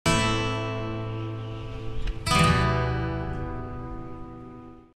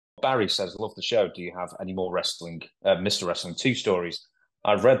Barry says, love the show. Do you have any more wrestling, Mr. Wrestling 2 stories?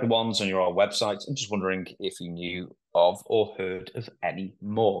 I've read the ones on your website. I'm just wondering if you knew of or heard of any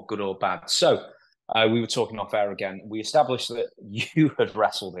more, good or bad. So we were talking off air again. We established that you had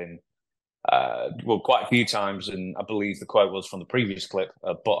wrestled in, quite a few times, and I believe the quote was from the previous clip,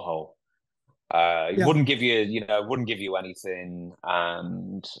 a butthole. It Yeah. wouldn't give wouldn't give you anything,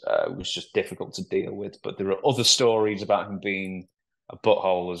 and it was just difficult to deal with. But there are other stories about him being a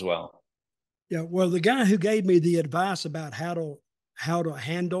butthole as well. Yeah. Well, the guy who gave me the advice about how to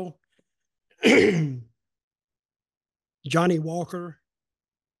handle Johnny Walker.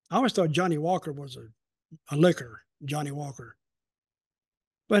 I always thought Johnny Walker was a liquor, Johnny Walker.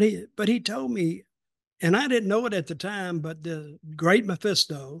 But he told me, and I didn't know it at the time, but the great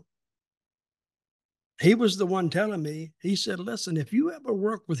Mephisto, he was the one telling me. He said, listen, if you ever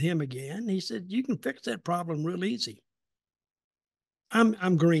work with him again, he said, you can fix that problem real easy.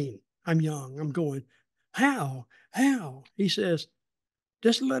 I'm green. I'm young. I'm going, how? How? He says,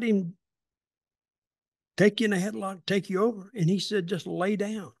 just let him take you in a headlock, take you over. And he said, just lay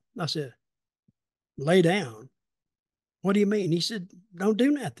down. I said, lay down? What do you mean? He said, don't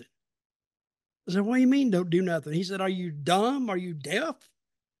do nothing. I said, what do you mean don't do nothing? He said, are you dumb? Are you deaf?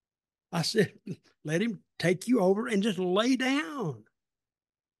 I said, let him take you over and just lay down.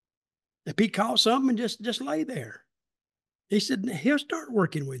 If he caught something, just lay there. He said, he'll start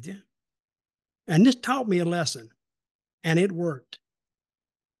working with you. And this taught me a lesson, and it worked.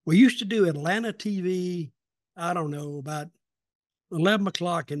 We used to do Atlanta TV, I don't know, about 11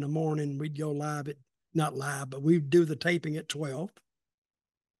 o'clock in the morning. We'd go live at, not live, but we'd do the taping at 12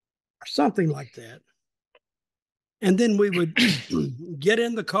 or something like that. And then we would get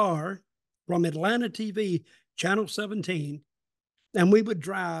in the car from Atlanta TV, Channel 17, and we would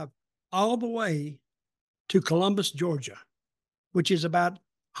drive all the way to Columbus, Georgia, which is about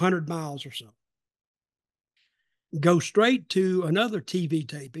 100 miles or so. Go straight to another TV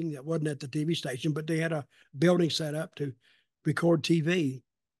taping that wasn't at the TV station, but they had a building set up to record TV.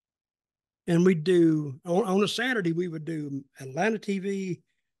 And we'd do, on a Saturday, we would do Atlanta TV,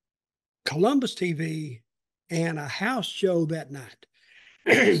 Columbus TV, and a house show that night.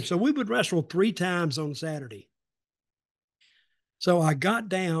 So we would wrestle 3 times on Saturday. So I got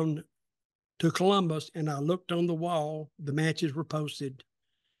down to Columbus and I looked on the wall. The matches were posted.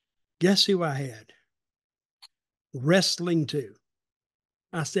 Guess who I had? Wrestling 2.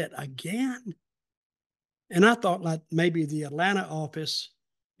 I said, again? And I thought like maybe the Atlanta office,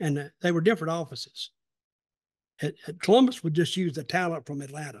 and they were different offices. At Columbus would just use the talent from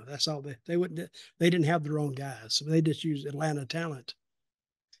Atlanta. That's all they wouldn't, they didn't have their own guys. So they just used Atlanta talent.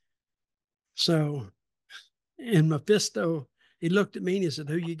 So in Mephisto, he looked at me and he said,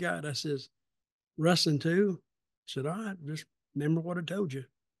 who you got? I says, wrestling 2. I said, all right, just remember what I told you.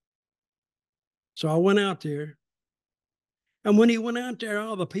 So I went out there. And when he went out there,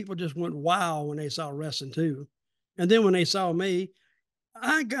 all the people just went wow when they saw wrestling 2. And then when they saw me,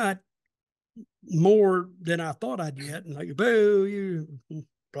 I got more than I thought I'd get. And like, boo, you,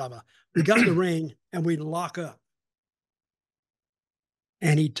 blah, blah. We got in the ring and we lock up.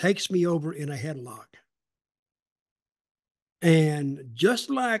 And he takes me over in a headlock. And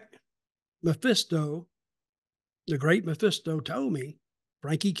just like Mephisto, the great Mephisto told me,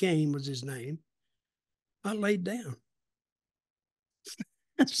 Frankie Kane was his name, I laid down.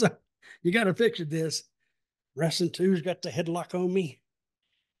 So you got to fix this. Wrestling 2's got the headlock on me.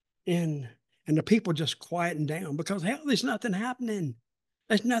 And the people just quieting down because hell, there's nothing happening.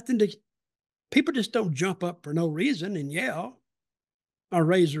 There's nothing to, people just don't jump up for no reason and yell or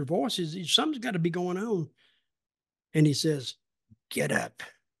raise their voices. Something's got to be going on. And he says, get up.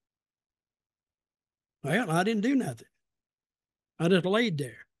 Well, I didn't do nothing. I just laid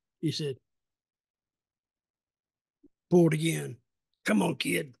there. He said, pull it again. Come on,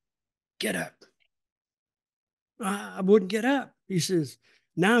 kid, get up. I wouldn't get up. He says,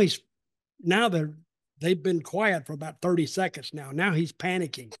 now they've been quiet for about 30 seconds now. Now he's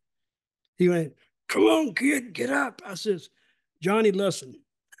panicking. He went, come on, kid, get up. I says, Johnny, listen.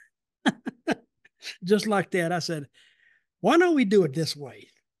 Just like that. I said, why don't we do it this way?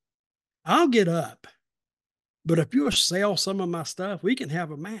 I'll get up, but if you'll sell some of my stuff, we can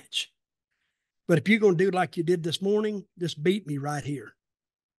have a match. But if you're going to do like you did this morning, just beat me right here.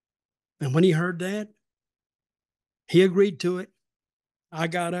 And when he heard that, he agreed to it. I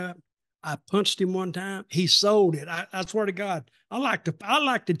got up. I punched him one time. He sold it. I swear to God, I like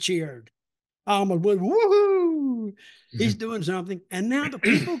to cheer. I almost went, woohoo. He's doing something. And now the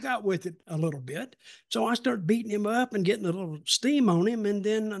people got with it a little bit. So I start beating him up and getting a little steam on him. And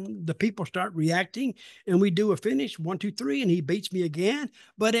then the people start reacting. And we do a finish 1, 2, 3. And he beats me again.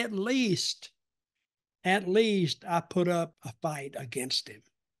 But at least I put up a fight against him.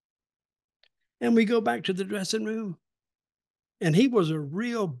 And we go back to the dressing room. And he was a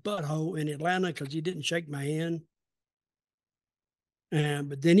real butthole in Atlanta because he didn't shake my hand.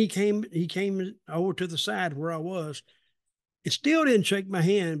 But then he came over to the side where I was. It still didn't shake my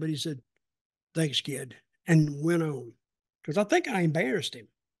hand, but he said, "Thanks, kid," and went on. Because I think I embarrassed him.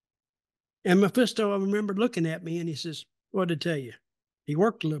 And Mephisto, I remember looking at me and he says, "What did I tell you? He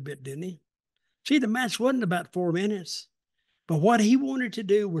worked a little bit, didn't he?" See, the match wasn't about 4 minutes. But what he wanted to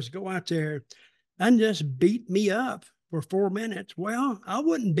do was go out there and just beat me up for 4 minutes. Well, I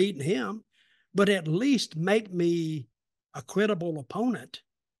wasn't beating him, but at least make me a credible opponent,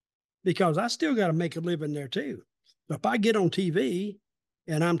 because I still got to make a living there too. So if I get on TV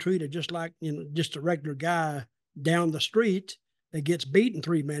and I'm treated just like, just a regular guy down the street that gets beat in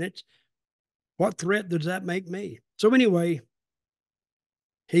 3 minutes, what threat does that make me? So anyway,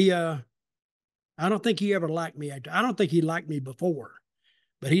 I don't think he ever liked me. I don't think he liked me before,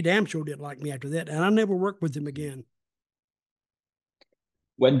 but he damn sure didn't like me after that. And I never worked with him again.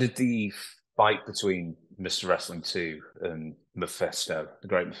 When did the fight between Mr. Wrestling 2 and Mephisto, the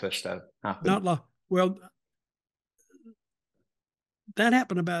great Mephisto, happen? Not long. Well, that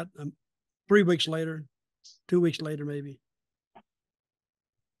happened about 3 weeks later, 2 weeks later, maybe.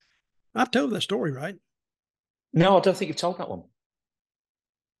 I've told that story, right? No, I don't think you've told that one.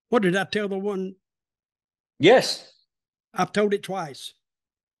 What did I tell the one? Yes. I've told it twice.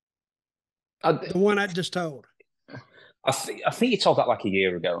 The one I just told. I think you told that like a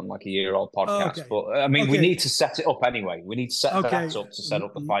year ago on like a year-old podcast. Okay. But I mean, we need to set it up anyway. We need to set that up to set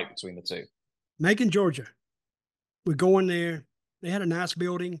up the fight between the two. Macon, Georgia. We go in there. They had a nice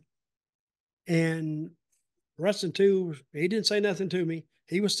building. And Wrestling 2, he didn't say nothing to me.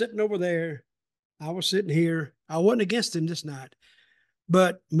 He was sitting over there. I was sitting here. I wasn't against him this night.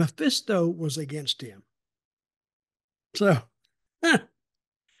 But Mephisto was against him. So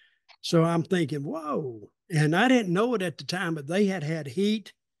I'm thinking, whoa. And I didn't know it at the time, but they had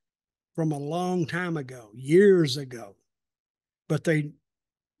heat from a long time ago, years ago. But they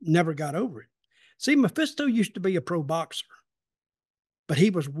never got over it. See, Mephisto used to be a pro boxer, but he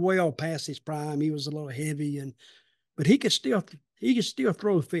was well past his prime. He was a little heavy, but he could still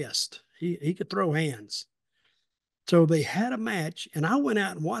throw fists. He could throw hands. So they had a match, and I went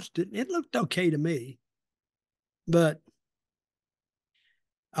out and watched it. It looked okay to me, but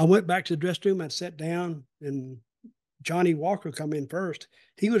I went back to the dressing room. I sat down, and Johnny Walker come in first.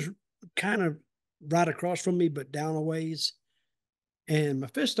 He was kind of right across from me, but down a ways. And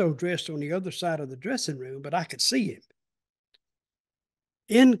Mephisto dressed on the other side of the dressing room, but I could see him.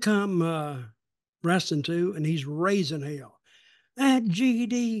 In come Wrestling 2, and he's raising hell. That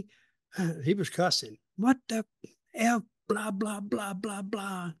GD, he was cussing. What the F, blah, blah, blah, blah,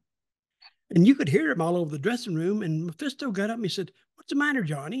 blah. And you could hear him all over the dressing room. And Mephisto got up and he said, "What's the matter,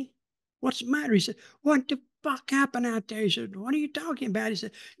 Johnny? What's the matter?" He said, "What the fuck happened out there?" He said, "What are you talking about?" He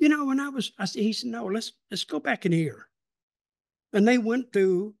said, he said, "No, let's go back in here." And they went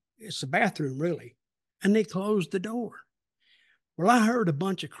through, it's the bathroom really, and they closed the door. Well, I heard a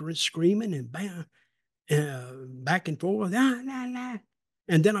bunch of screaming and back and forth.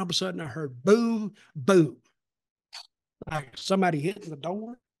 And then all of a sudden I heard boom, boom, like somebody hitting the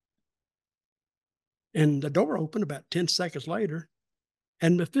door. And the door opened about 10 seconds later,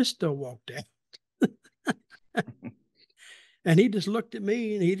 and Mephisto walked out. And he just looked at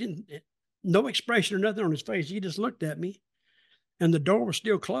me, and he didn't, no expression or nothing on his face. He just looked at me, and the door was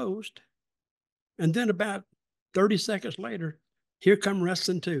still closed. And then about 30 seconds later, here come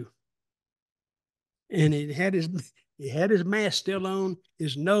Wrestling 2. And he had his mask still on.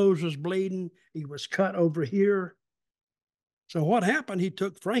 His nose was bleeding. He was cut over here. So what happened? He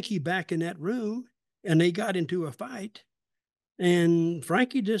took Frankie back in that room, and they got into a fight, and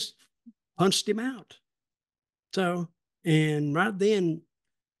Frankie just punched him out. So, and right then,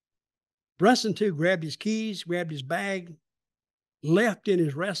 Wrestling 2 grabbed his keys, grabbed his bag, left in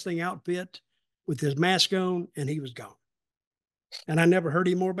his wrestling outfit with his mask on, and he was gone. And I never heard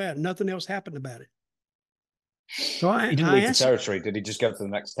any more about it. Nothing else happened about it. So he didn't leave the territory. Did he just go to the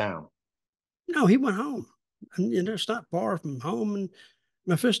next town? No, he went home. And it's not far from home. And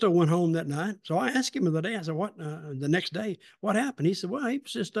Mephisto went home that night. So I asked him the other day, I said, the next day, what happened? He said, well, he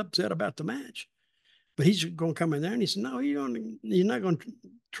was just upset about the match. But he's going to come in there. And he said, no, you're not going to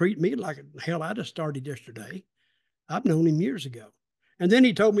treat me like hell. I just started yesterday. I've known him years ago. And then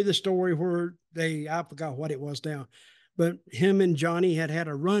he told me the story where I forgot what it was now, but him and Johnny had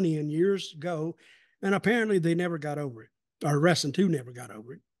a run-in years ago, and apparently they never got over it. Or Wrestling 2 never got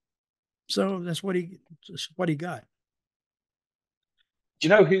over it. So that's what he got. Do you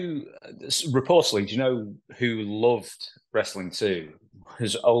know who, reportedly, do you know who loved Wrestling 2? It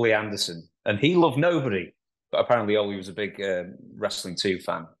was Ole Anderson. And he loved nobody. But apparently Ole was a big Wrestling 2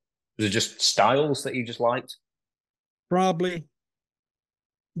 fan. Was it just styles that he just liked? Probably.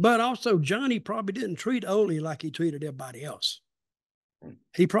 But also, Johnny probably didn't treat Ole like he treated everybody else.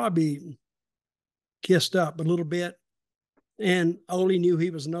 He probably kissed up a little bit. And Ole knew he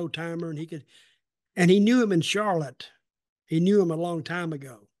was an old timer, and he knew him in Charlotte. He knew him a long time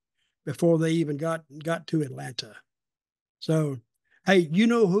ago, before they even got to Atlanta. So, hey, you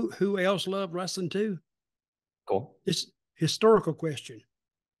know who else loved Wrestling 2? Cool. It's historical question.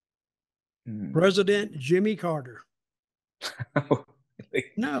 President Jimmy Carter.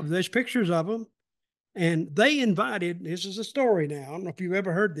 No, there's pictures of him. And they invited, this is a story now, I don't know if you've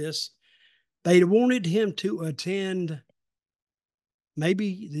ever heard this, they wanted him to attend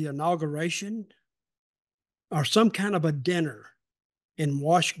maybe the inauguration or some kind of a dinner in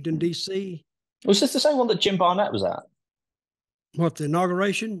Washington, D.C. Was this the same one that Jim Barnett was at? What, the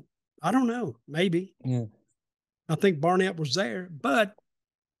inauguration? I don't know. Maybe. Yeah. I think Barnett was there, but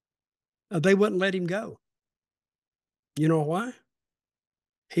they wouldn't let him go. You know why?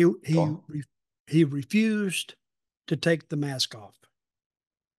 He refused to take the mask off.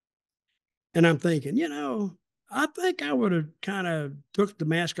 And I'm thinking, I think I would have kind of took the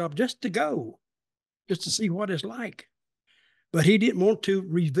mask off just to go, just to see what it's like. But he didn't want to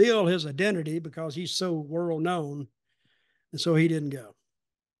reveal his identity because he's so world known. And so he didn't go.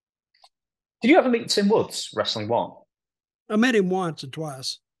 Did you ever meet Tim Woods, Wrestling 1? I met him once or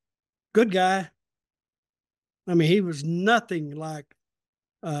twice. Good guy. I mean, he was nothing like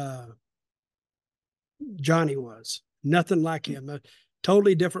Johnny was. Nothing like him.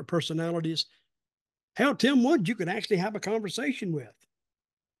 Totally different personalities. Hell, Tim Woods, you could actually have a conversation with.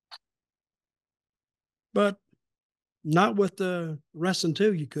 But not with the Wrestling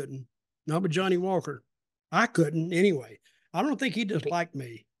 2, you couldn't. Not with Johnny Walker. I couldn't anyway. I don't think he disliked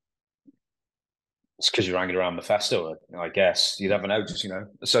me. It's because you're hanging around Mephisto, I guess. You never know, just,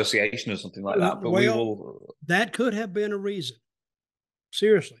 association or something like that. But that could have been a reason.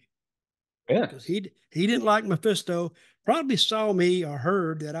 Seriously. Yeah. Because he didn't like Mephisto, probably saw me or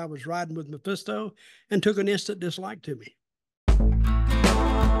heard that I was riding with Mephisto and took an instant dislike to me.